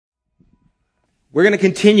We're going to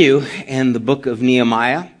continue in the book of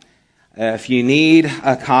Nehemiah. If you need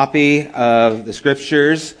a copy of the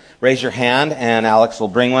scriptures, raise your hand and Alex will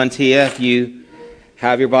bring one to you. If you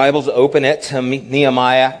have your Bibles, open it to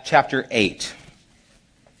Nehemiah chapter 8.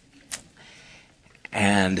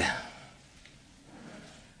 And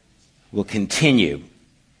we'll continue.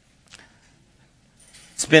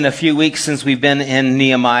 It's been a few weeks since we've been in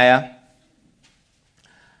Nehemiah.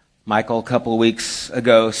 Michael, a couple of weeks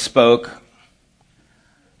ago, spoke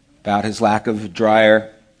about his lack of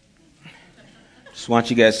dryer. Just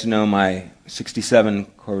want you guys to know my 67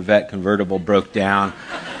 Corvette convertible broke down.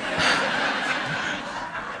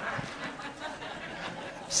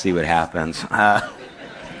 See what happens.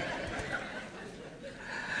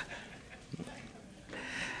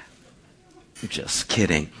 Just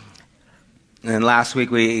kidding. And last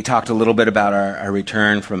week we talked a little bit about our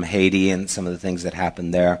return from Haiti and some of the things that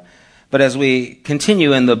happened there. But as we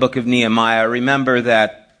continue in the book of Nehemiah, remember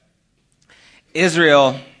that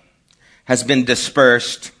Israel has been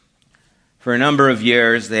dispersed for a number of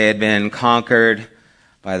years. They had been conquered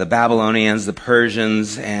by the Babylonians, the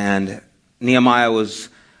Persians, and Nehemiah was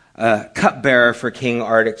a cupbearer for King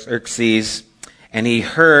Artaxerxes, and he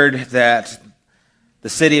heard that the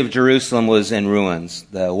city of Jerusalem was in ruins.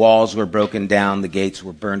 The walls were broken down, the gates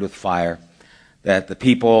were burned with fire, that the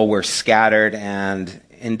people were scattered and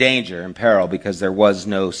in danger, in peril, because there was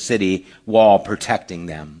no city wall protecting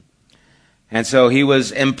them. And so he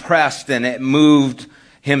was impressed, and it moved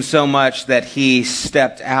him so much that he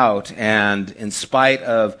stepped out and, in spite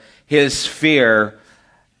of his fear,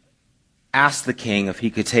 asked the king if he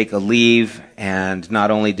could take a leave. And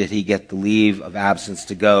not only did he get the leave of absence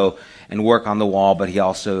to go and work on the wall, but he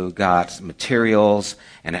also got materials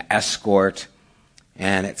and an escort.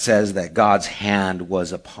 And it says that God's hand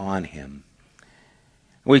was upon him.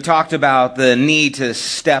 We talked about the need to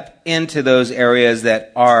step into those areas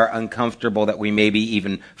that are uncomfortable, that we maybe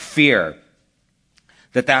even fear.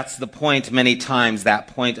 That's the point many times, that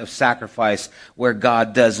point of sacrifice where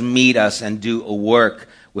God does meet us and do a work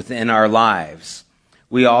within our lives.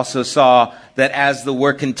 We also saw that as the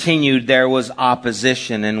work continued, there was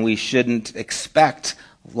opposition, and we shouldn't expect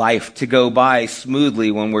life to go by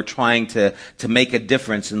smoothly when we're trying to make a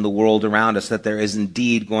difference in the world around us, that there is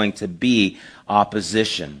indeed going to be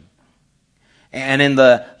opposition. And in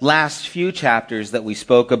the last few chapters that we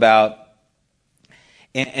spoke about,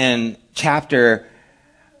 in chapter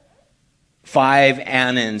 5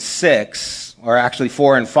 and in 6, or actually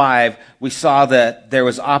 4 and 5, we saw that there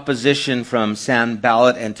was opposition from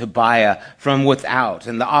Sanballat and Tobiah from without.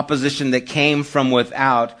 And the opposition that came from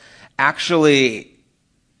without actually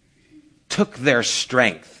took their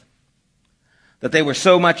strength. That they were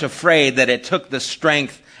so much afraid that it took the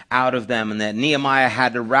strength out of them, and that Nehemiah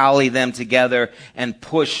had to rally them together and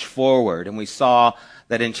push forward. And we saw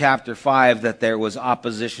that in chapter 5 that there was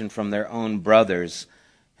opposition from their own brothers.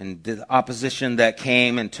 And the opposition that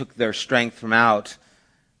came and took their strength from out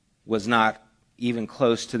was not even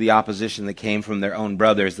close to the opposition that came from their own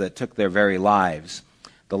brothers that took their very lives,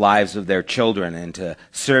 the lives of their children, into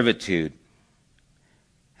servitude.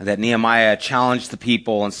 And that Nehemiah challenged the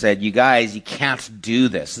people and said, you guys, you can't do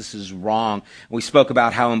this. This is wrong. We spoke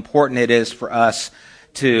about how important it is for us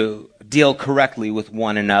to deal correctly with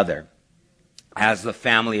one another as the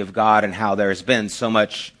family of God, and how there has been so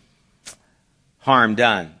much harm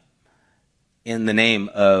done in the name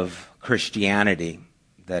of Christianity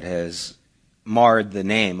that has marred the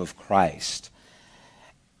name of Christ.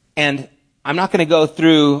 And I'm not going to go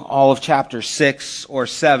through all of chapter 6 or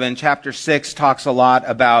 7. Chapter 6 talks a lot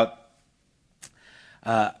about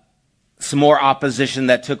some more opposition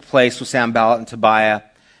that took place with Sanballat and Tobiah.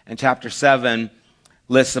 And chapter 7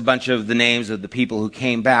 lists a bunch of the names of the people who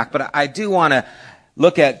came back. But I do want to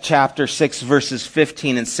look at chapter 6, verses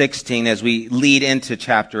 15 and 16 as we lead into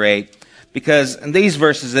chapter 8. Because in these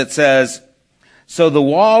verses it says, so the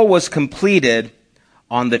wall was completed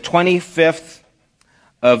on the 25th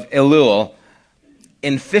of Elul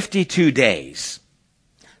in 52 days.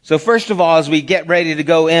 So first of all, as we get ready to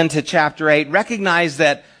go into chapter 8, recognize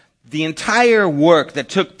that the entire work that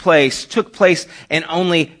took place in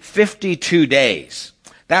only 52 days.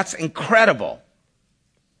 That's incredible.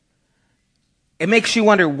 It makes you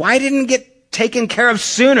wonder, why didn't it get taken care of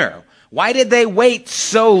sooner? Why did they wait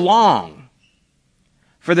so long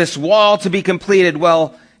for this wall to be completed?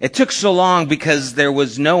 Well, it took so long because there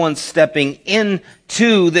was no one stepping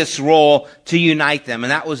into this role to unite them, and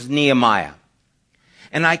that was Nehemiah.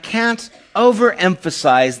 And I can't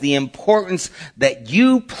overemphasize the importance that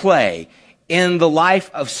you play in the life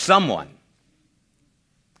of someone.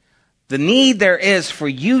 The need there is for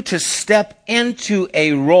you to step into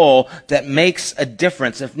a role that makes a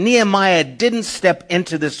difference. If Nehemiah didn't step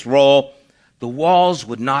into this role, the walls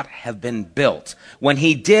would not have been built. When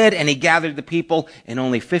he did and he gathered the people, in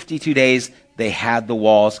only 52 days, they had the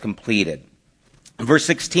walls completed. In verse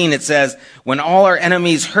 16, it says, when all our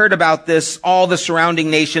enemies heard about this, all the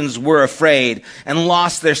surrounding nations were afraid and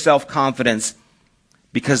lost their self-confidence,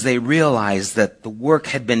 because they realized that the work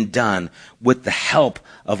had been done with the help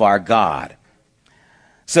of our God.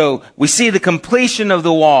 So we see the completion of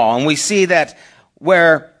the wall, and we see that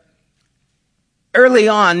where early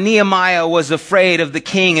on Nehemiah was afraid of the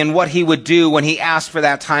king and what he would do when he asked for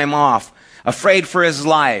that time off, afraid for his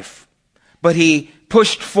life, but he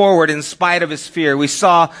pushed forward in spite of his fear. We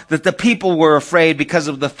saw that the people were afraid because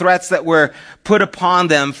of the threats that were put upon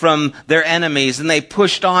them from their enemies, and they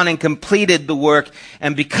pushed on and completed the work.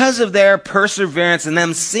 And because of their perseverance and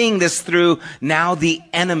them seeing this through, now the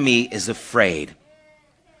enemy is afraid.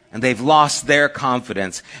 And they've lost their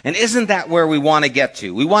confidence. And isn't that where we want to get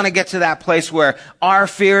to? We want to get to that place where our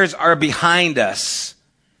fears are behind us,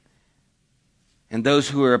 and those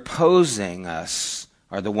who are opposing us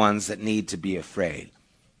are the ones that need to be afraid.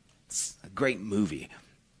 It's a great movie.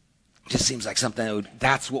 It just seems like something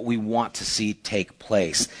that's what we want to see take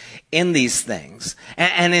place in these things.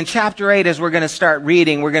 And in chapter 8, as we're going to start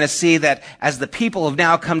reading, we're going to see that as the people have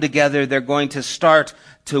now come together, they're going to start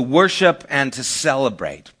to worship and to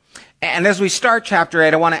celebrate. And as we start chapter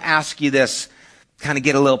 8, I want to ask you this, kind of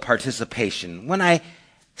get a little participation. When I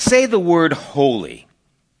say the word holy,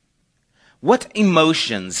 what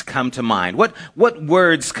emotions come to mind? What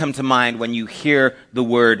words come to mind when you hear the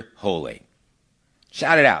word holy?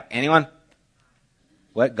 Shout it out. Anyone?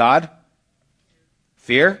 What? God?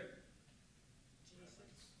 Fear?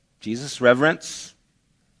 Jesus? Reverence?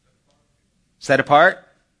 Set apart?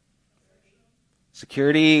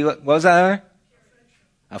 Security? What was that other?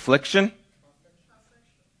 Affliction?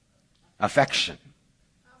 Affection.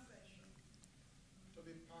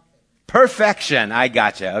 Perfection. I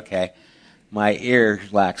gotcha. Okay. My ear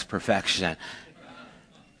lacks perfection.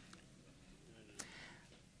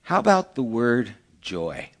 How about the word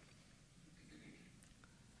joy?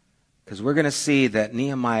 Because we're going to see that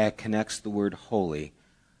Nehemiah connects the word holy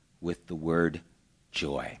with the word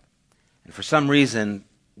joy. And for some reason,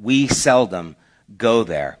 we seldom go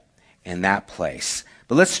there in that place.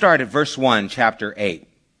 But let's start at verse 1, chapter 8,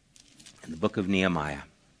 in the book of Nehemiah.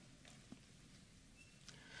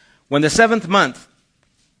 When the 7th month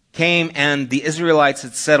came and the Israelites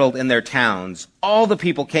had settled in their towns, all the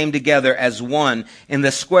people came together as one in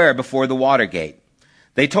the square before the water gate.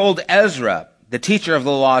 They told Ezra, the teacher of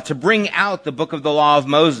the law, to bring out the book of the law of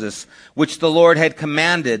Moses, which the Lord had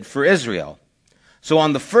commanded for Israel. So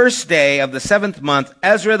on the first day of the 7th month,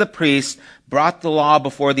 Ezra the priest brought the law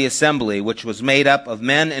before the assembly, which was made up of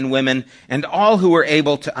men and women and all who were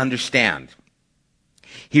able to understand.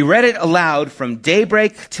 He read it aloud from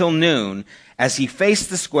daybreak till noon, as he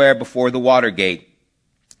faced the square before the water gate,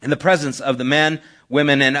 in the presence of the men,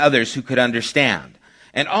 women, and others who could understand.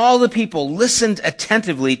 And all the people listened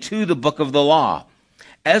attentively to the book of the law.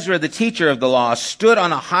 Ezra, the teacher of the law, stood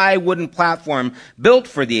on a high wooden platform built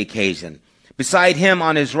for the occasion. Beside him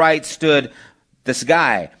on his right stood this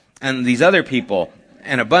guy and these other people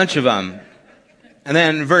and a bunch of them. And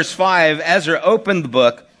then in verse 5, Ezra opened the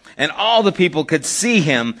book, and all the people could see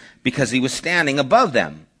him because he was standing above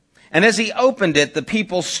them. And as he opened it, the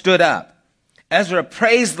people stood up. Ezra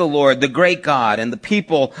praised the Lord, the great God, and the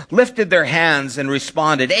people lifted their hands and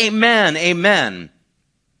responded, Amen, Amen.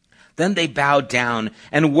 Then they bowed down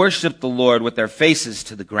and worshiped the Lord with their faces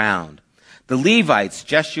to the ground. The Levites,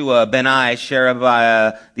 Jeshua, Benai,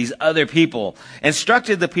 Sherebiah, these other people,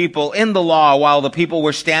 instructed the people in the law while the people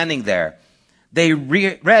were standing there. They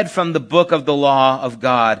read from the book of the law of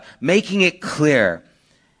God, making it clear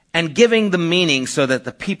and giving the meaning so that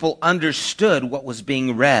the people understood what was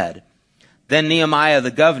being read. Then Nehemiah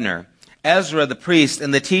the governor, Ezra the priest,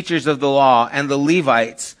 and the teachers of the law, and the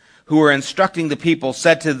Levites who were instructing the people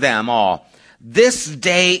said to them all, This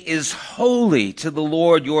day is holy to the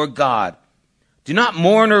Lord your God. Do not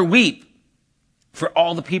mourn or weep. For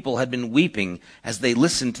all the people had been weeping as they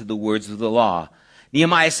listened to the words of the law.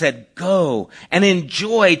 Nehemiah said, Go and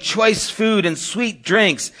enjoy choice food and sweet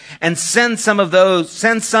drinks, and send some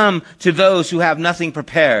to those who have nothing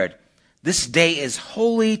prepared. This day is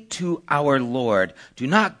holy to our Lord. Do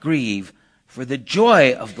not grieve, for the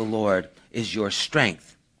joy of the Lord is your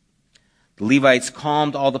strength. The Levites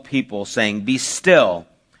calmed all the people, saying, Be still,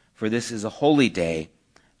 for this is a holy day.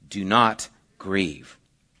 Do not grieve.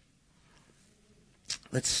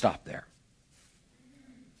 Let's stop there.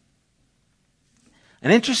 An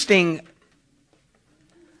interesting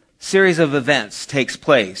series of events takes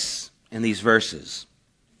place in these verses.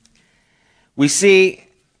 We see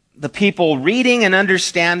the people reading and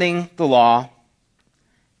understanding the law,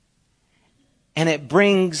 and it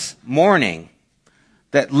brings mourning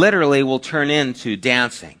that literally will turn into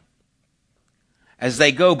dancing. As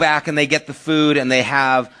they go back and they get the food and they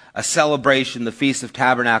have a celebration, the Feast of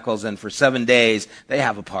Tabernacles, and for 7 days they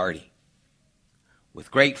have a party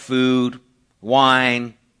with great food,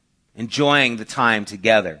 wine, enjoying the time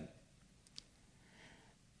together.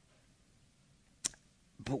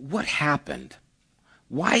 But what happened?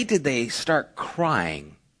 Why did they start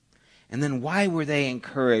crying? And then why were they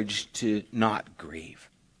encouraged to not grieve?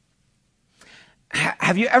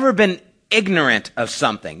 Have you ever been ignorant of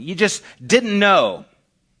something? You just didn't know.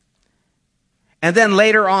 And then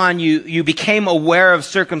later on, you became aware of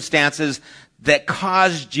circumstances that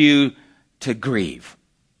caused you to grieve.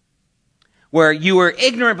 Where you were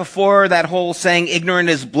ignorant before, that whole saying, ignorant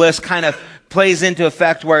is bliss, kind of plays into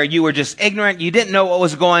effect, where you were just ignorant, you didn't know what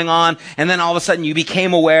was going on, and then all of a sudden you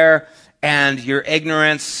became aware, and your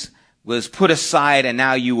ignorance was put aside, and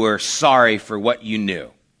now you were sorry for what you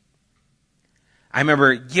knew. I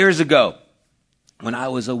remember years ago, when I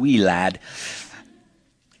was a wee lad,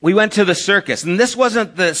 we went to the circus. And this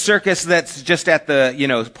wasn't the circus that's just at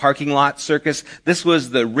the, parking lot circus. This was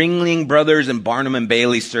the Ringling Brothers and Barnum and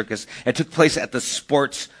Bailey circus. It took place at the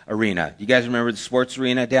sports arena. You guys remember the sports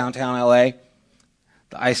arena downtown LA?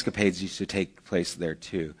 The Ice Capades used to take place there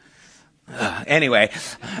too. Anyway,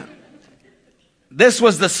 this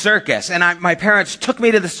was the circus, and my parents took me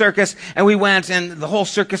to the circus, and we went, and the whole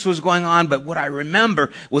circus was going on, but what I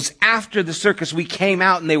remember was after the circus, we came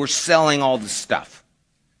out, and they were selling all the stuff.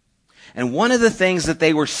 And one of the things that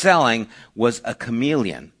they were selling was a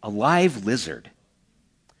chameleon, a live lizard.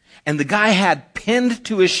 And the guy had pinned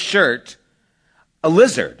to his shirt a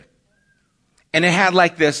lizard, and it had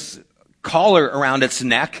like this collar around its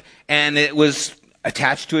neck, and it was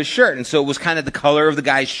attached to his shirt, and so it was kind of the color of the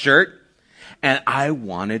guy's shirt. And I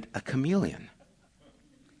wanted a chameleon.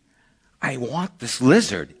 I want this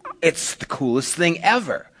lizard. It's the coolest thing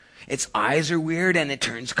ever. Its eyes are weird and it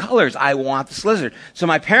turns colors. I want this lizard. So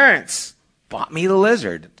my parents bought me the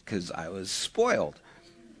lizard because I was spoiled.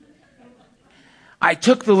 I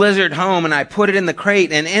took the lizard home and I put it in the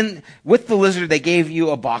crate, and with the lizard they gave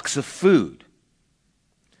you a box of food.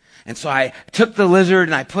 And so I took the lizard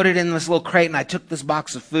and I put it in this little crate, and I took this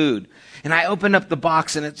box of food. And I opened up the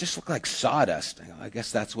box and it just looked like sawdust. I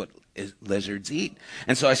guess that's what lizards eat.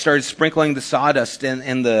 And so I started sprinkling the sawdust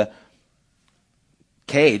in the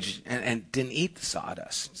cage and didn't eat the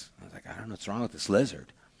sawdust. I was like, I don't know what's wrong with this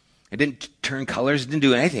lizard. It didn't turn colors, it didn't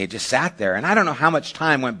do anything. It just sat there. And I don't know how much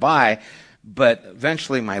time went by, but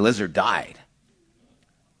eventually my lizard died.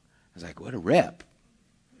 I was like, what a rip.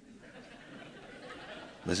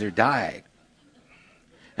 Lizard died.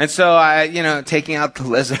 And so I, taking out the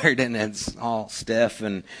lizard, and it's all stiff,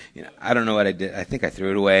 and I don't know what I did. I think I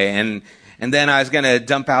threw it away, and then I was going to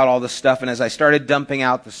dump out all the stuff. And as I started dumping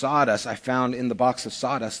out the sawdust, I found in the box of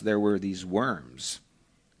sawdust there were these worms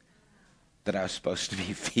that I was supposed to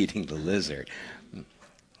be feeding the lizard.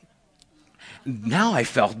 Now I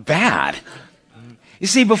felt bad. You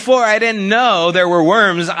see, before I didn't know there were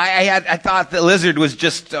worms. I thought the lizard was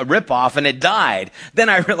just a ripoff and it died. Then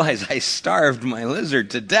I realized I starved my lizard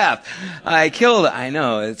to death. I killed it. I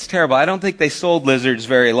know, it's terrible. I don't think they sold lizards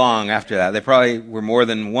very long after that. They probably were more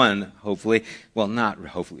than one, hopefully. Well, not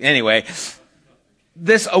hopefully. Anyway,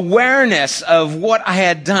 this awareness of what I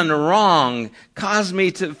had done wrong caused me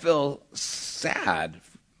to feel sad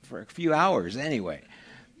for a few hours anyway.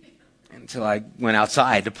 Until I went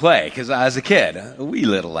outside to play, because I was a kid, a wee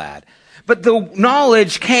little lad. But the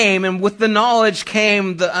knowledge came, and with the knowledge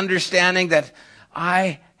came the understanding that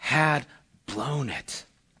I had blown it.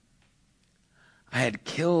 I had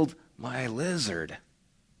killed my lizard.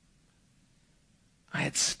 I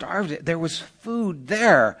had starved it. There was food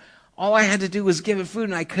there. All I had to do was give it food,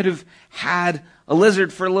 and I could have had a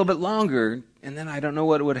lizard for a little bit longer. And then I don't know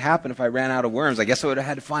what would happen if I ran out of worms. I guess I would have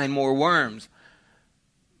had to find more worms.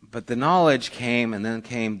 But the knowledge came, and then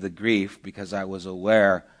came the grief, because I was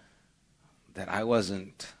aware that I was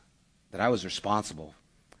responsible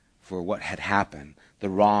for what had happened, the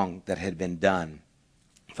wrong that had been done.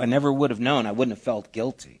 If I never would have known, I wouldn't have felt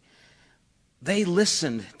guilty. They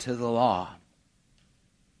listened to the law,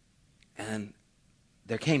 and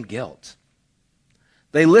there came guilt.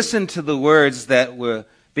 They listened to the words that were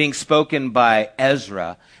being spoken by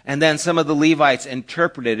Ezra, and then some of the Levites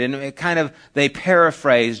interpreted, and they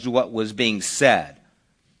paraphrased what was being said.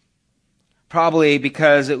 probably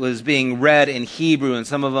because it was being read in Hebrew and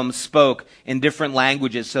some of them spoke in different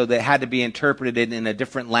languages, so they had to be interpreted in a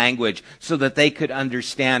different language so that they could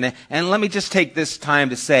understand it. And let me just take this time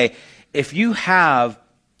to say, if you have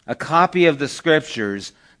a copy of the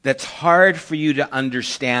Scriptures that's hard for you to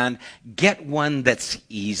understand, get one that's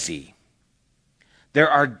easy. There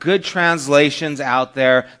are good translations out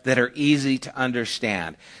there that are easy to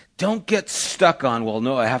understand. Don't get stuck on, well,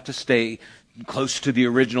 no, I have to stay close to the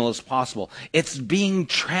original as possible. It's being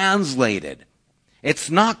translated.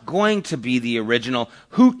 It's not going to be the original.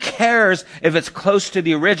 Who cares if it's close to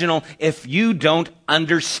the original if you don't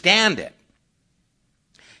understand it?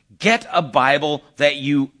 Get a Bible that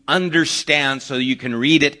you understand so you can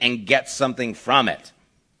read it and get something from it.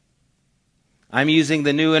 I'm using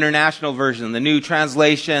the New International Version, the New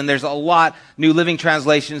Translation. There's a lot, New Living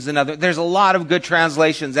Translations and there's a lot of good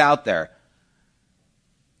translations out there.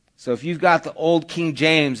 So if you've got the old King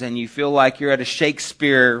James and you feel like you're at a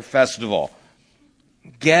Shakespeare festival,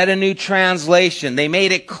 get a new translation. They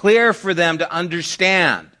made it clear for them to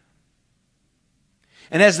understand.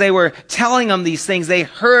 And as they were telling them these things, they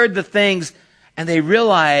heard the things and they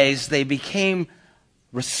realized they became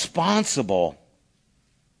responsible.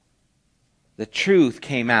 The truth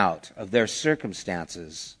came out of their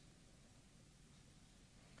circumstances.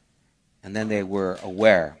 And then they were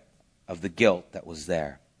aware of the guilt that was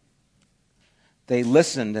there. They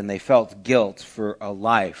listened and they felt guilt for a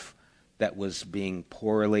life that was being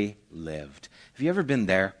poorly lived. Have you ever been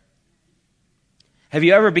there? Have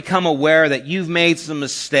you ever become aware that you've made some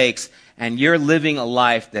mistakes and you're living a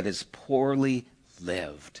life that is poorly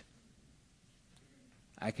lived?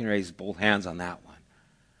 I can raise both hands on that one.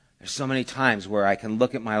 There's so many times where I can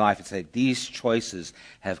look at my life and say, these choices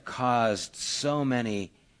have caused so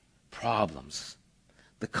many problems.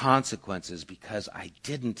 The consequences because I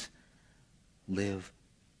didn't live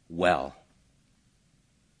well.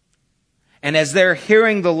 And as they're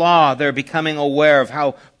hearing the law, they're becoming aware of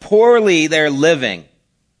how poorly they're living.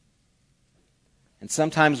 And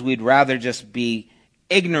sometimes we'd rather just be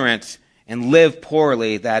ignorant and live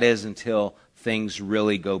poorly, that is, until things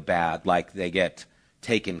really go bad, like they get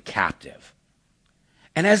taken captive.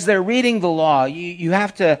 And as they're reading the law, you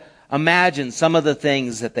have to imagine some of the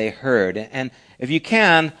things that they heard. And if you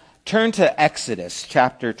can, turn to Exodus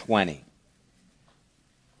chapter 20.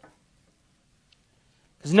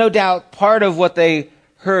 Because no doubt part of what they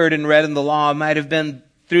heard and read in the law might have been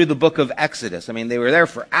through the book of Exodus. I mean, they were there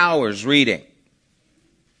for hours reading.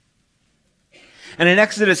 And in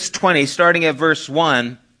Exodus 20, starting at verse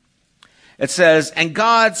 1, it says, "And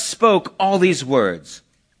God spoke all these words."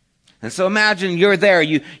 And so imagine you're there.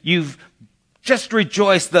 You've just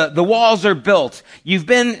rejoiced. The walls are built. You've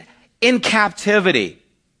been in captivity.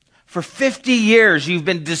 For 50 years, you've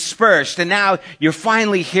been dispersed. And now you're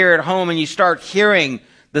finally here at home and you start hearing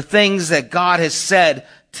the things that God has said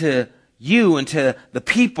to you and to the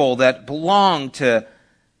people that belong to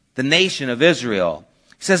the nation of Israel.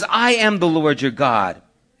 He says, "I am the Lord your God,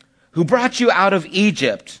 who brought you out of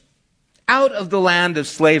Egypt, out of the land of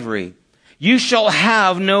slavery. You shall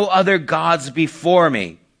have no other gods before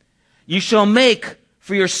me. You shall not make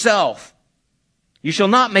for yourself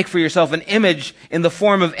an image in the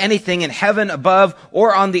form of anything in heaven above,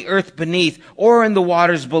 or on the earth beneath, or in the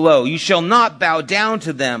waters below. You shall not bow down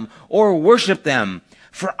to them or worship them.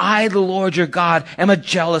 For I, the Lord your God, am a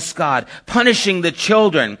jealous God, punishing the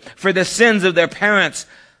children for the sins of their parents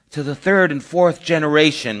to the third and fourth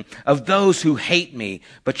generation of those who hate me,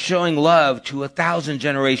 but showing love to 1,000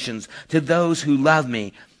 generations to those who love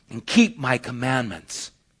me and keep my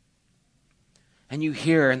commandments." And you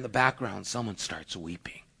hear in the background someone starts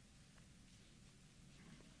weeping.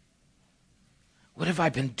 What have I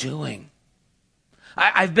been doing?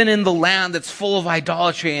 I've been in the land that's full of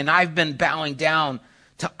idolatry, and I've been bowing down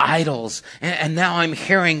to idols. And now I'm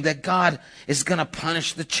hearing that God is going to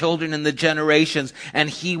punish the children and the generations,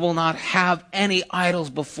 and he will not have any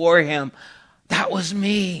idols before him. That was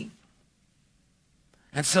me.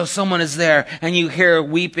 And so someone is there, and you hear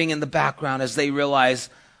weeping in the background as they realize,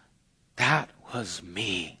 that was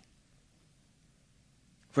me.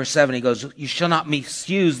 Verse 7, he goes, "You shall not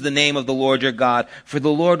misuse the name of the Lord your God, for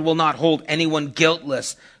the Lord will not hold anyone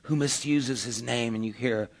guiltless who misuses his name." And you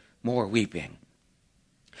hear more weeping.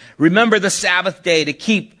 "Remember the Sabbath day to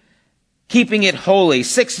keeping it holy.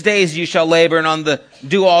 6 days you shall labor and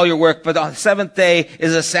do all your work, but on the seventh day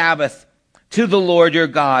is a Sabbath to the Lord your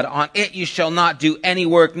God. On it you shall not do any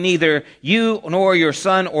work, neither you nor your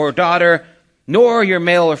son or daughter, nor your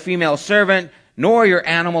male or female servant, nor your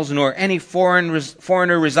animals, nor any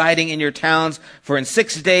foreigner residing in your towns. For in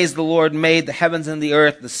 6 days the Lord made the heavens and the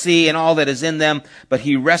earth, the sea, and all that is in them. But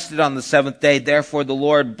he rested on the seventh day. Therefore the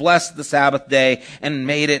Lord blessed the Sabbath day and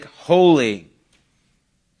made it holy.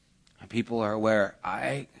 And people are aware,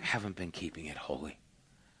 I haven't been keeping it holy.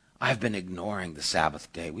 I've been ignoring the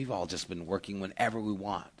Sabbath day. We've all just been working whenever we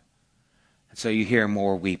want. And so you hear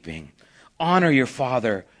more weeping. Honor your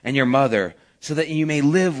father and your mother, so that you may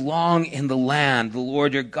live long in the land the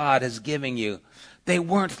Lord your God has given you. They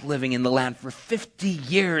weren't living in the land for 50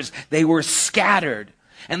 years. They were scattered.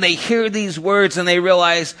 And they hear these words and they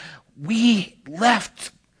realize, we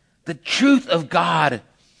left the truth of God,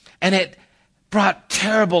 and it brought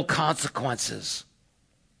terrible consequences.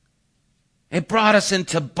 It brought us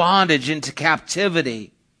into bondage, into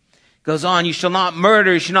captivity. Goes on, you shall not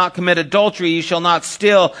murder, you shall not commit adultery, you shall not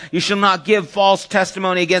steal, you shall not give false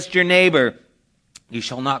testimony against your neighbor. You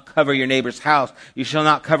shall not cover your neighbor's house. You shall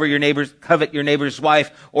not covet your neighbor's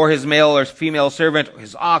wife, or his male or female servant, or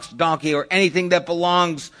his ox, donkey, or anything that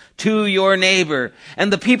belongs to your neighbor. And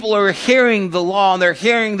the people are hearing the law, and they're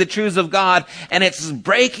hearing the truths of God, and it's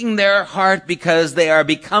breaking their heart because they are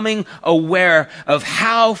becoming aware of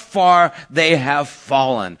how far they have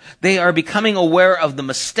fallen. They are becoming aware of the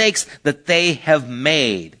mistakes that they have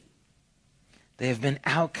made. They have been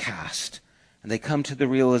outcast. And they come to the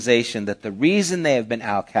realization that the reason they have been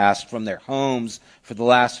outcast from their homes for the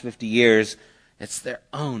last 50 years, it's their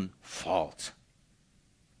own fault.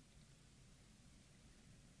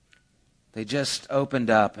 They just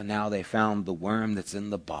opened up and now they found the worm that's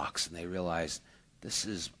in the box, and they realized this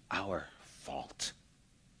is our fault.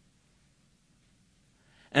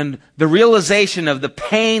 And the realization of the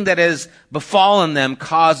pain that has befallen them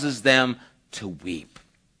causes them to weep.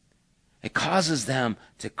 It causes them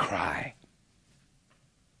to cry.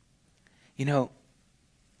 You know,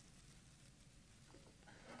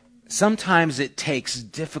 sometimes it takes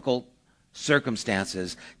difficult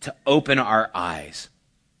circumstances to open our eyes.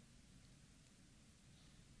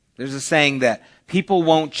 There's a saying that people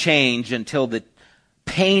won't change until the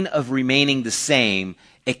pain of remaining the same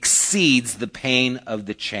exceeds the pain of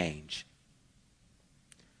the change.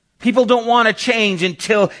 People don't want to change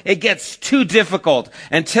until it gets too difficult,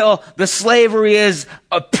 until the slavery is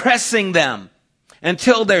oppressing them,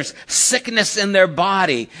 until there's sickness in their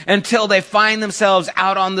body, until they find themselves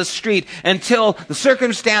out on the street, until the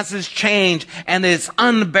circumstances change and it's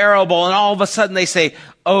unbearable, and all of a sudden they say,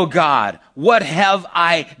 oh God, what have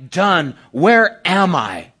I done? Where am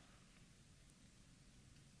I?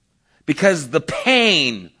 Because the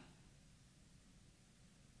pain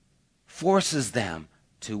forces them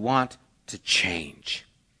to want to change.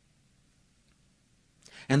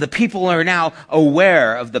 And the people are now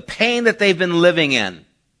aware of the pain that they've been living in.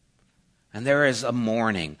 And there is a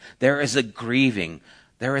mourning. There is a grieving.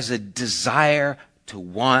 There is a desire to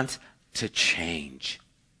want to change.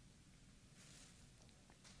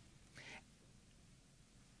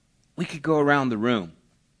 We could go around the room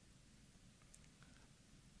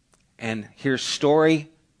and hear story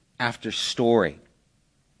after story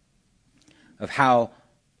of how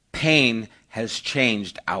pain has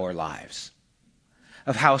changed our lives,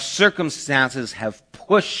 of how circumstances have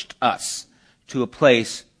pushed us to a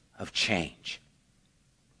place of change.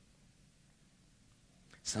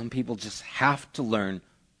 Some people just have to learn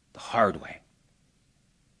the hard way.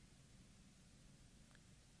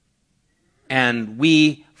 And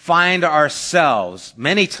we find ourselves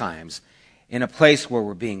many times in a place where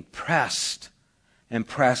we're being pressed, and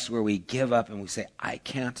pressed where we give up and we say, I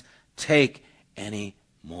can't take any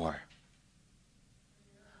more.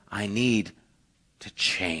 I need to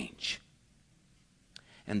change.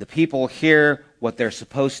 And the people hear what they're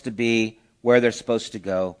supposed to be, where they're supposed to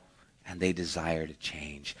go, and they desire to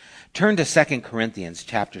change. Turn to 2 Corinthians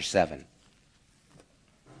chapter 7.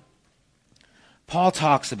 Paul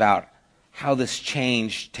talks about how this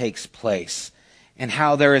change takes place and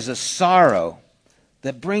how there is a sorrow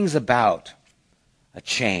that brings about a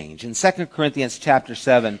change. In 2 Corinthians chapter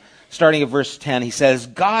 7, starting at verse 10, he says,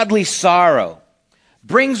 godly sorrow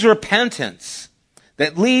brings repentance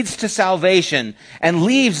that leads to salvation and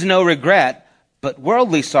leaves no regret, but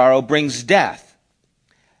worldly sorrow brings death.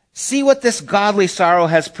 See what this godly sorrow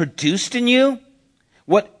has produced in you?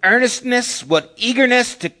 What earnestness, what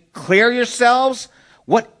eagerness to clear yourselves,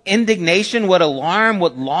 what indignation, what alarm,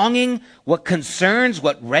 what longing, what concerns,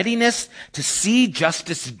 what readiness to see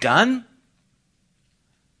justice done?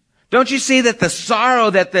 Don't you see that the sorrow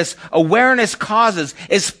that this awareness causes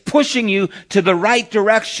is pushing you to the right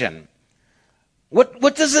direction?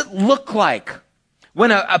 What does it look like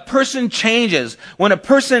when a person changes, when a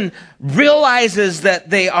person realizes that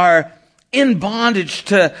they are in bondage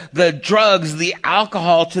to the drugs, the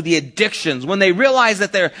alcohol, to the addictions, when they realize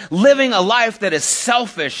that they're living a life that is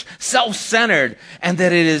selfish, self-centered, and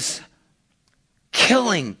that it is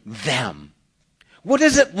killing them. What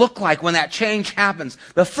does it look like when that change happens?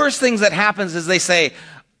 The first things that happens is they say,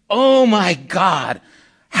 "Oh my God,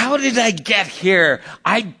 how did I get here?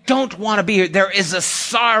 I don't want to be here." There is a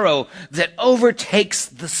sorrow that overtakes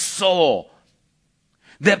the soul,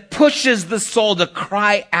 that pushes the soul to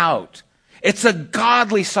cry out. It's a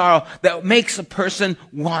godly sorrow that makes a person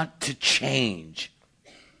want to change.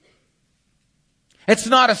 It's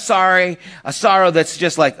not a sorrow that's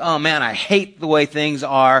just like, "Oh man, I hate the way things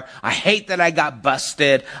are. I hate that I got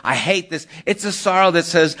busted. I hate this." It's a sorrow that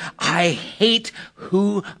says, "I hate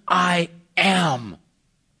who I am.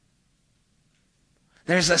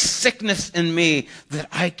 There's a sickness in me that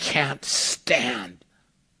I can't stand.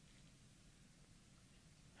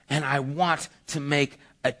 And I want to make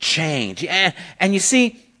a change." And you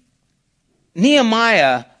see,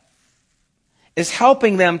 Nehemiah is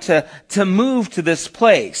helping them to move to this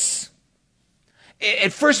place.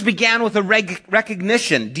 It first began with a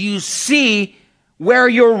recognition. Do you see where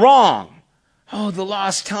you're wrong? "Oh, the law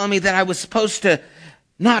is telling me that I was supposed to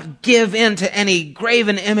not give in to any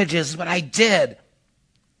graven images, but I did.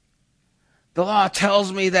 The law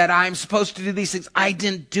tells me that I'm supposed to do these things. I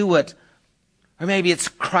didn't do it." Or maybe it's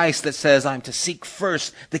Christ that says I'm to seek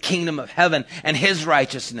first the kingdom of heaven and his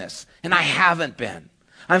righteousness, and I haven't been.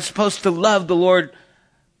 I'm supposed to love the Lord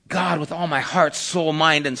God with all my heart, soul,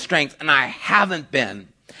 mind, and strength, and I haven't been.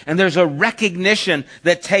 And there's a recognition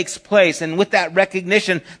that takes place, and with that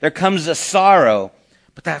recognition, there comes a sorrow.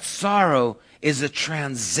 But that sorrow is a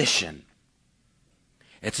transition.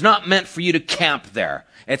 It's not meant for you to camp there.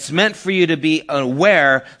 It's meant for you to be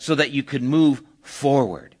aware so that you could move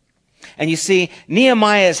forward. And you see,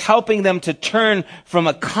 Nehemiah is helping them to turn from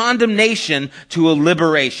a condemnation to a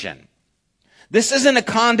liberation. This isn't a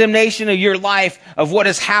condemnation of your life, of what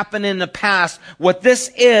has happened in the past. What this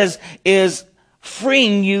is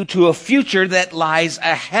freeing you to a future that lies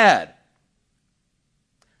ahead.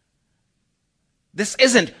 This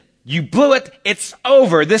isn't, "You blew it, it's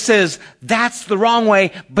over." This is, that's the wrong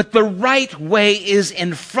way, but the right way is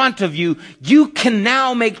in front of you. You can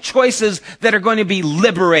now make choices that are going to be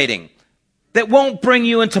liberating, that won't bring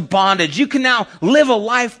you into bondage. You can now live a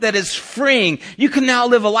life that is freeing. You can now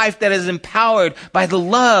live a life that is empowered by the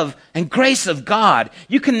love and grace of God.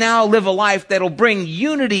 You can now live a life that will bring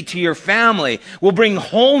unity to your family, will bring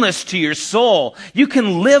wholeness to your soul. You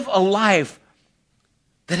can live a life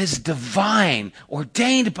that is divine,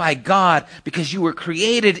 ordained by God, because you were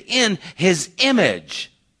created in his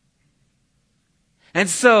image. And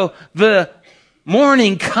so the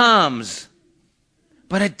morning comes,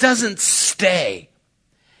 but it doesn't stay.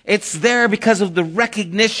 It's there because of the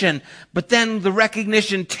recognition, but then the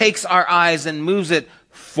recognition takes our eyes and moves it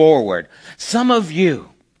forward. Some of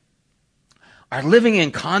you are living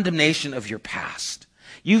in condemnation of your past.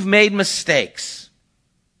 You've made mistakes,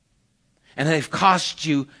 and they've cost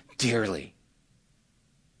you dearly.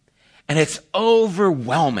 And it's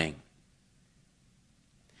overwhelming.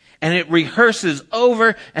 And it rehearses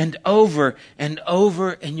over and over and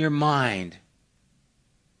over in your mind.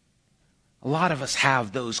 A lot of us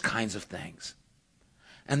have those kinds of things,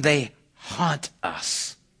 and they haunt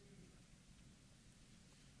us.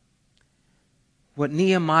 What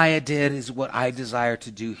Nehemiah did is what I desire to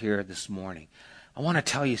do here this morning. I want to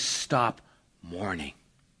tell you, stop mourning.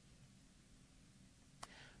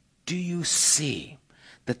 Do you see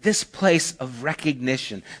that this place of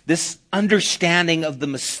recognition, this understanding of the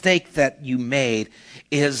mistake that you made,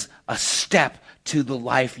 is a step to the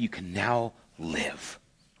life you can now live?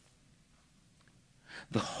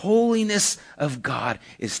 The holiness of God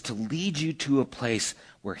is to lead you to a place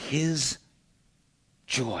where his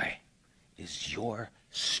joy is your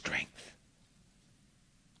strength.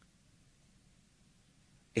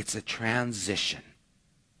 It's a transition.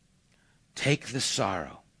 Take the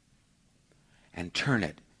sorrow and turn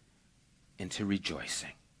it into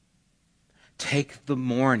rejoicing. Take the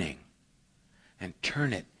mourning and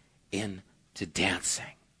turn it into dancing.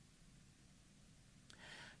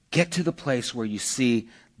 Get to the place where you see,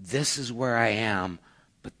 this is where I am,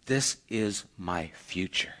 but this is my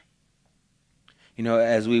future. You know,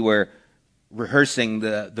 as we were rehearsing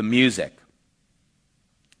the music,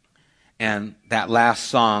 and that last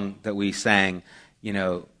song that we sang, you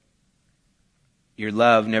know, your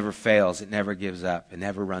love never fails, it never gives up, it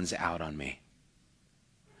never runs out on me.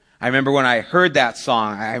 I remember when I heard that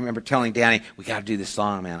song, I remember telling Danny, we got to do this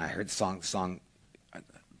song, man. I heard the song,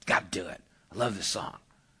 got to do it. I love this song.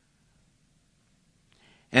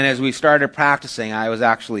 And as we started practicing, I was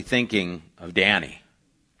actually thinking of Danny.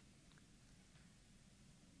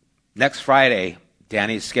 Next Friday,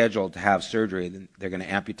 Danny's scheduled to have surgery. They're going to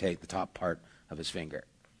amputate the top part of his finger.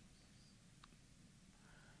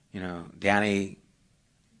 You know, Danny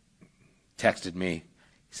texted me.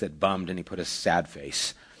 He said bummed, and he put a sad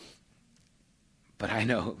face. But I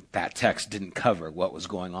know that text didn't cover what was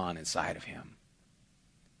going on inside of him.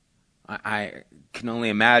 I can only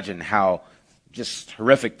imagine how just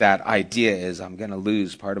horrific that idea is. I'm going to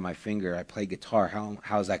lose part of my finger. I play guitar.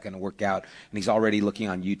 How is that going to work out? And he's already looking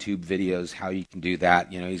on YouTube videos how you can do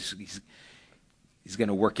that. You know, he's going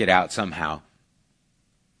to work it out somehow.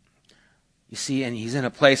 You see, and he's in a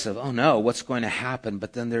place of, oh no, what's going to happen?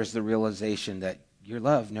 But then there's the realization that your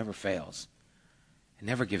love never fails. It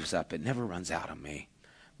never gives up. It never runs out on me.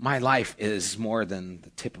 My life is more than the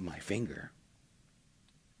tip of my finger.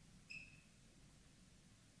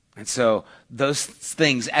 And so those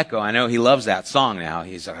things echo. I know he loves that song now.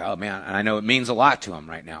 He's like, oh man, and I know it means a lot to him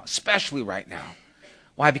right now, especially right now.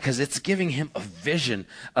 Why? Because it's giving him a vision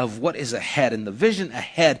of what is ahead. And the vision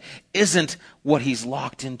ahead isn't what he's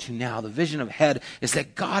locked into now. The vision ahead is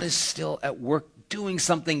that God is still at work doing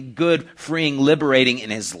something good, freeing, liberating in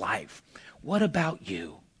his life. What about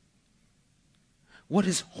you? What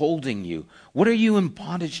is holding you? What are you in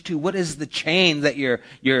bondage to? What is the chain that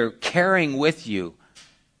you're carrying with you?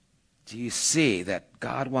 Do you see that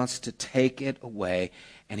God wants to take it away,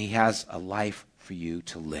 and he has a life for you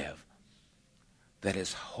to live that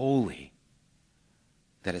is holy,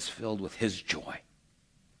 that is filled with his joy,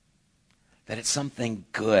 that it's something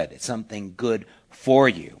good, it's something good for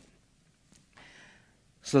you,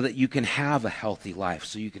 so that you can have a healthy life,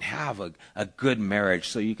 so you can have a good marriage,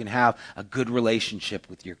 so you can have a good relationship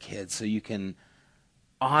with your kids, so you can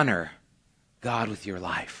honor God with your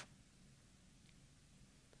life.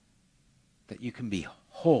 That you can be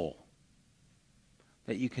whole,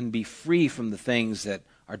 that you can be free from the things that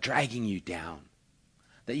are dragging you down,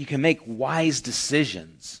 that you can make wise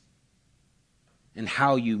decisions in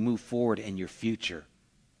how you move forward in your future.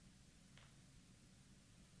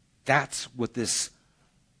 That's what this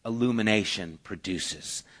illumination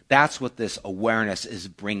produces. That's what this awareness is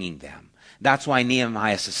bringing them. That's why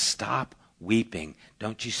Nehemiah says, stop weeping.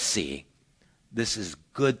 Don't you see? This is a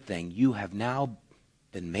good thing. You have now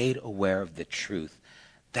been made aware of the truth.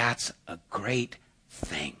 That's a great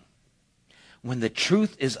thing. When the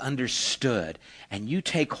truth is understood and you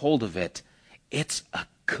take hold of it, it's a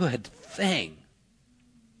good thing.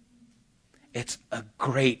 It's a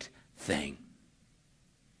great thing.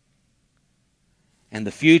 And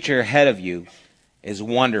the future ahead of you is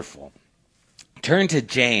wonderful. Turn to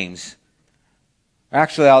James.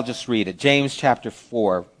 Actually, I'll just read it. James chapter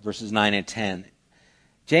 4, verses 9 and 10.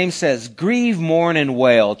 James says, grieve, mourn, and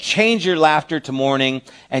wail. Change your laughter to mourning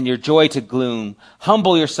and your joy to gloom.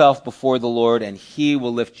 Humble yourself before the Lord, and he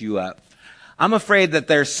will lift you up. I'm afraid that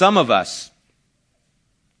there's some of us,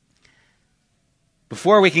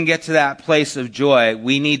 before we can get to that place of joy,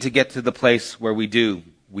 we need to get to the place where we do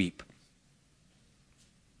weep.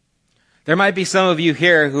 There might be some of you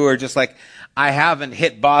here who are just like, I haven't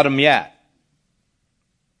hit bottom yet.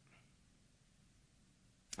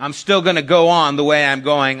 I'm still going to go on the way I'm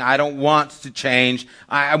going. I don't want to change.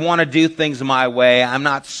 I want to do things my way. I'm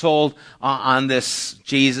not sold on this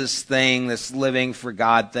Jesus thing, this living for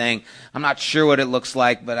God thing. I'm not sure what it looks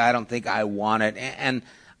like, but I don't think I want it. And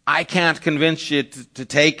I can't convince you to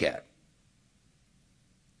take it.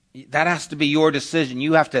 That has to be your decision.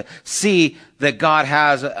 You have to see that God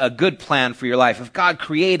has a good plan for your life. If God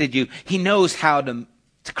created you, he knows how to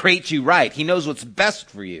create you right. He knows what's best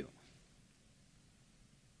for you.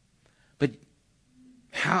 But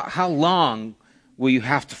how long will you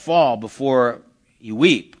have to fall before you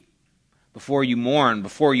weep, before you mourn,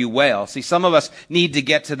 before you wail? See, some of us need to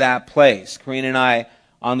get to that place. Karina and I,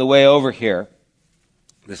 on the way over here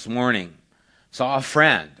this morning, saw a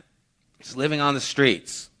friend. He's living on the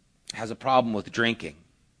streets, has a problem with drinking.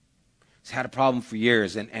 He's had a problem for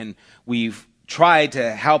years, and we've tried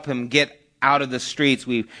to help him get out of the streets.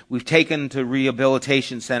 We've taken to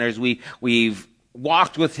rehabilitation centers. We've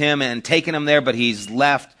walked with him and taken him there, but he's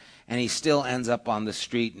left, and he still ends up on the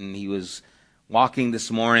street. And he was walking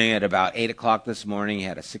this morning at about 8 o'clock this morning. He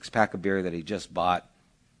had a 6-pack of beer that he just bought,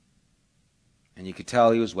 and you could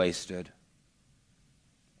tell he was wasted.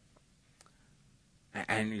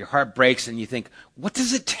 And your heart breaks, and you think, what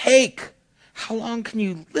does it take? How long can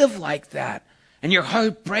you live like that? And your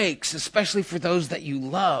heart breaks, especially for those that you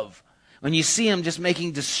love, when you see them just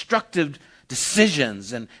making destructive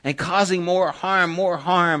decisions and causing more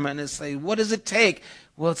harm. And it's like, what does it take?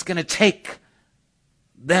 Well, it's going to take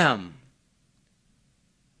them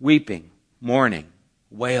weeping, mourning,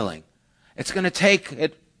 wailing. It's going to take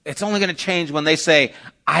it. It's only going to change when they say,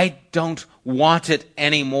 I don't want it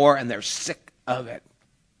anymore, and they're sick of it.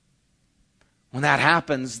 When that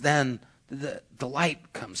happens, then the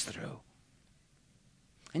light comes through.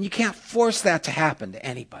 And you can't force that to happen to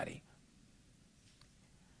anybody.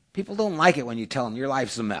 People don't like it when you tell them your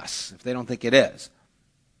life's a mess, if they don't think it is.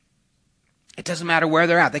 It doesn't matter where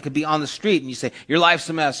they're at. They could be on the street and you say, your life's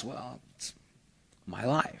a mess. Well, it's my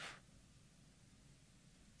life.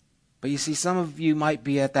 But you see, some of you might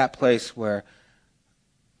be at that place where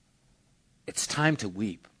it's time to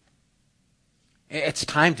weep. It's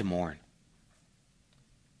time to mourn.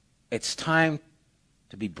 It's time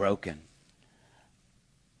to be broken.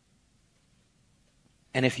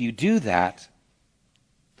 And if you do that,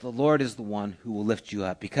 the Lord is the one who will lift you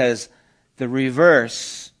up, because the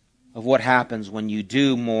reverse of what happens when you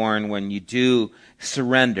do mourn, when you do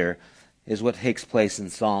surrender, is what takes place in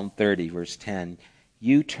Psalm 30, verse 10.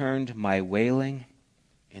 You turned my wailing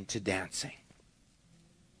into dancing.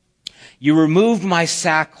 You removed my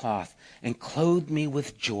sackcloth and clothed me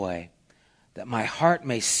with joy, that my heart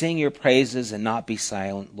may sing your praises and not be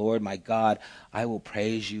silent. Lord, my God, I will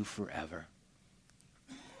praise you forever.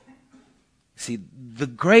 See, the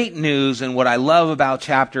great news and what I love about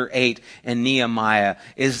chapter 8 in Nehemiah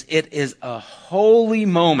is it is a holy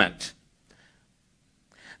moment.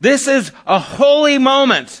 This is a holy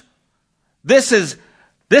moment. This is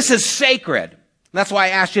sacred. That's why I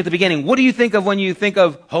asked you at the beginning, what do you think of when you think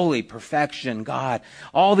of holy, perfection, God?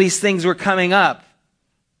 All these things were coming up.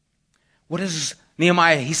 What is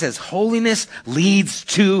Nehemiah? He says, holiness leads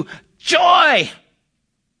to joy.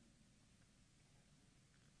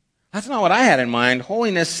 That's not what I had in mind.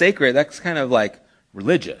 Holiness, sacred, that's kind of like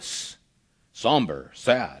religious, somber,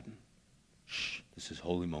 sad. Shh, this is a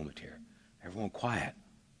holy moment here. Everyone quiet.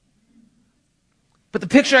 But the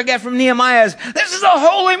picture I get from Nehemiah is, this is a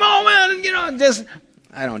holy moment,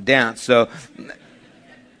 I don't dance, so.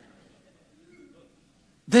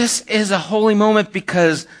 This is a holy moment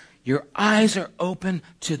because your eyes are open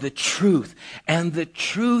to the truth, and the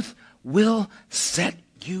truth will set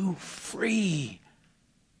you free.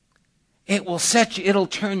 It'll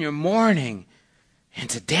turn your mourning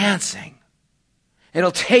into dancing.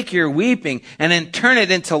 It'll take your weeping and then turn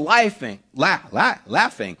it into laughing.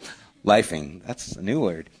 Laughing. That's a new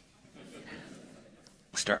word.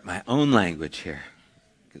 Start my own language here,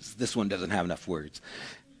 because this one doesn't have enough words.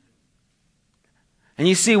 And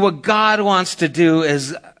you see, what God wants to do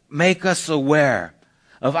is make us aware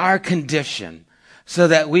of our condition so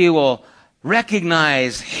that we will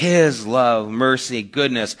recognize His love, mercy,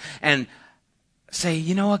 goodness, and say,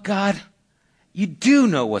 you know what, God? You do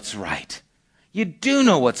know what's right. You do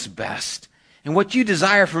know what's best. And what you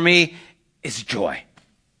desire for me is joy.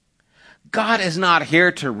 God is not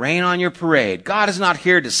here to rain on your parade. God is not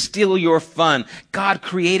here to steal your fun. God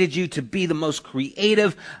created you to be the most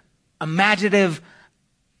creative, imaginative.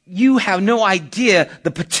 You have no idea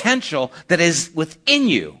the potential that is within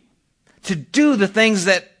you to do the things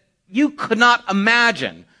that you could not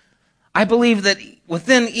imagine. I believe that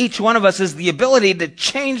within each one of us is the ability to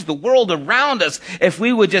change the world around us if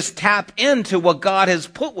we would just tap into what God has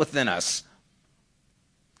put within us.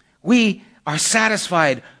 We are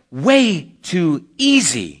satisfied way too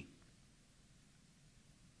easy.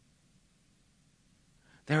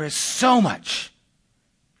 There is so much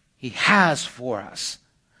He has for us,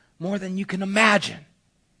 more than you can imagine.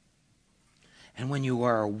 And when you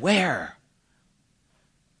are aware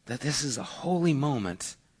that this is a holy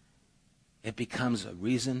moment, it becomes a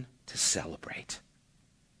reason to celebrate.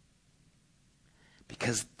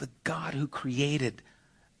 Because the God who created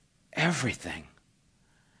everything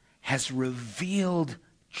has revealed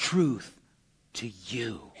truth to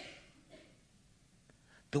you.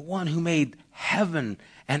 The one who made heaven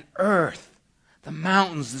and earth, the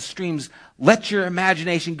mountains, the streams, let your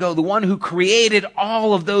imagination go. The one who created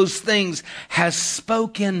all of those things has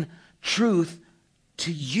spoken truth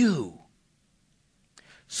to you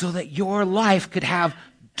so that your life could have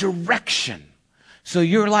direction, so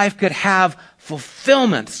your life could have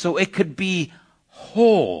fulfillment, so it could be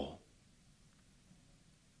whole.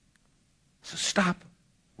 So stop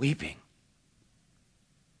weeping.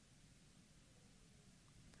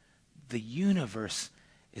 The universe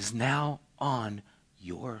is now on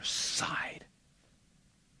your side.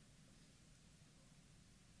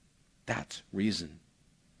 That's reason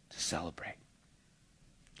to celebrate.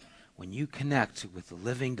 When you connect with the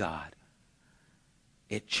living God,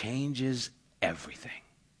 it changes everything.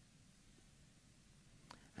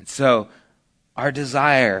 And so, our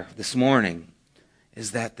desire this morning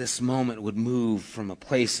is that this moment would move from a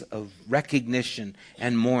place of recognition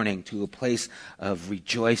and mourning to a place of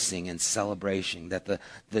rejoicing and celebration, that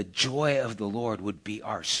the joy of the Lord would be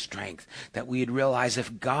our strength, that we'd realize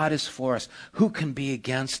if God is for us, who can be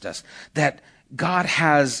against us, that God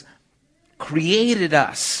has created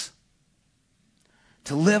us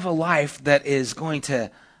to live a life that is going to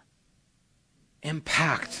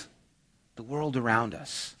impact the world around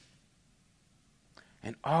us.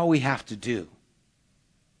 And all we have to do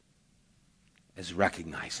is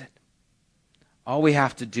recognize it. All we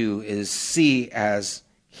have to do is see as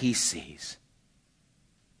he sees.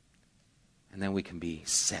 And then we can be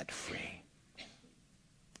set free.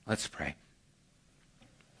 Let's pray.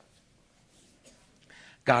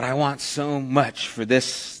 God, I want so much for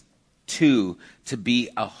this too to be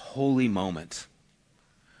a holy moment.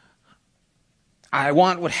 I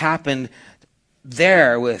want what happened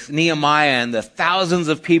there with Nehemiah and the thousands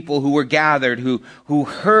of people who were gathered, who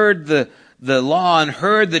heard the law and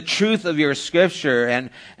heard the truth of your scripture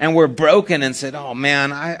and were broken and said, oh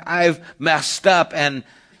man, I've messed up. And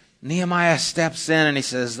Nehemiah steps in and he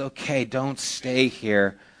says, okay, don't stay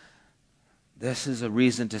here. This is a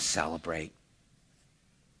reason to celebrate.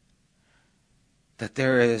 That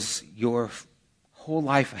there is your whole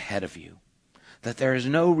life ahead of you. That there is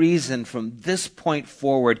no reason from this point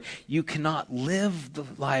forward you cannot live the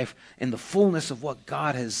life in the fullness of what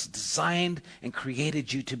God has designed and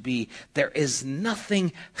created you to be. There is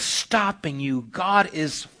nothing stopping you. God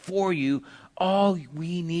is for you. All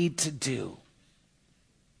we need to do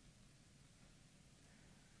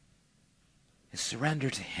is surrender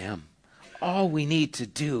to him. All we need to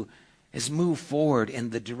do is move forward in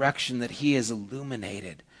the direction that he has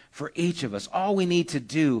illuminated for each of us. All we need to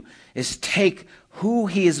do is take who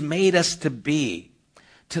he has made us to be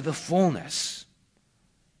to the fullness.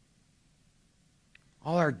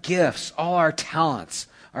 All our gifts, all our talents,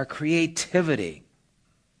 our creativity,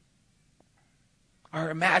 our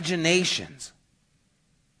imaginations,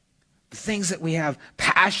 the things that we have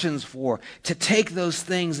passions for, to take those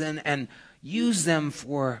things and use them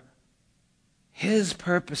for his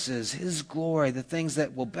purposes, his glory, the things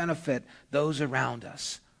that will benefit those around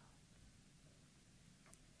us.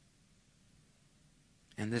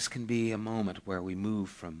 And this can be a moment where we move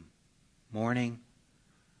from mourning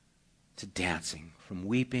to dancing, from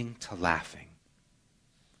weeping to laughing,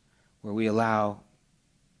 where we allow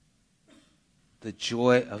the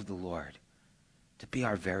joy of the Lord to be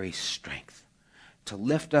our very strength, to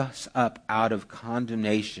lift us up out of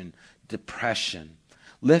condemnation, depression,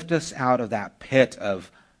 lift us out of that pit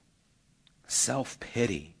of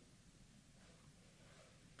self-pity,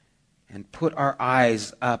 and put our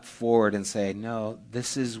eyes up forward and say, no,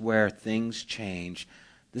 this is where things change.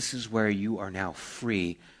 This is where you are now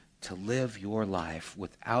free to live your life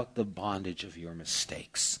without the bondage of your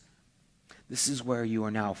mistakes. This is where you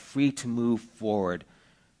are now free to move forward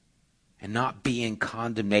and not be in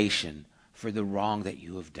condemnation for the wrong that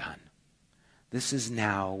you have done. This is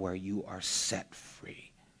now where you are set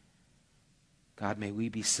free. God, may we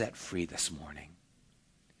be set free this morning.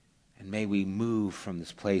 And may we move from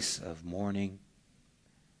this place of mourning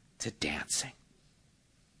to dancing.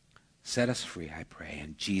 Set us free, I pray,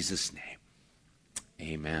 in Jesus' name.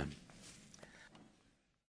 Amen.